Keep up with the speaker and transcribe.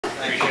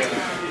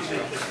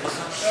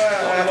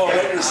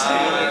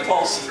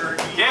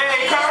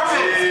Yay,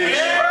 Carmen!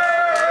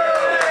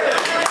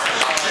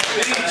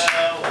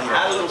 I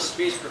had a little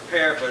speech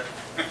prepared, but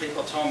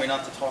people told me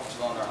not to talk too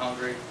long. They're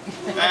hungry.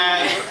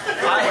 I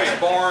was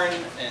born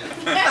in the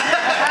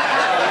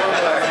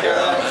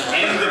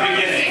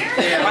beginning.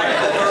 Yeah, right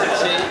at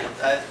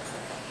the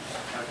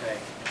okay.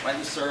 Went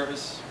to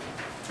service,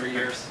 3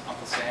 years,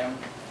 Uncle Sam.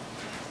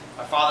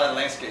 My father had a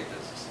landscape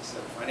business. He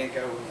said if I didn't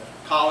go to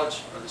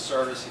college or the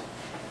service, he'd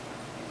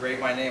engrave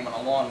my name on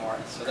a lawnmower.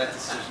 So that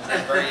decision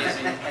was very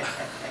easy.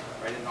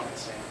 Right in Uncle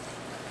Sam.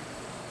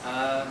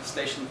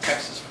 Stationed in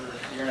Texas for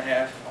a year and a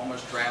half,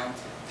 almost drowned.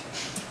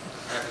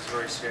 That was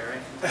very scary.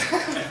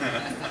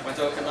 Went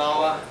to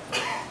Okinawa.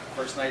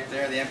 First night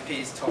there, the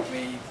MPs took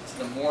me to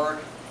the morgue.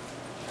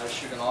 How to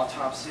shoot an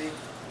autopsy.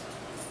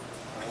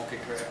 I won't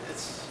get credit.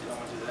 You don't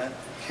want to do that.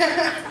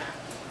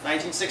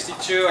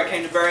 1962, I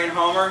came to Berry and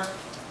Homer,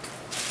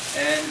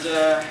 and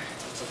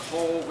it's a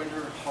cold,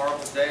 winter,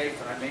 horrible day,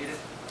 but I made it.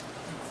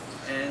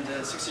 And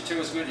 62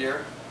 was a good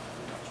year.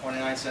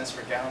 29 cents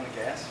per gallon of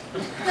gas.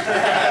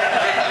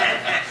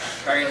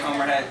 Berry and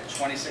Homer had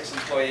 26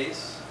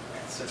 employees,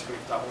 and since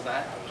we've doubled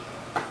that,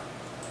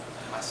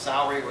 my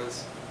salary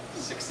was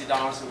 $60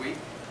 a week.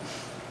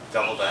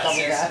 Double that. Double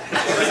that.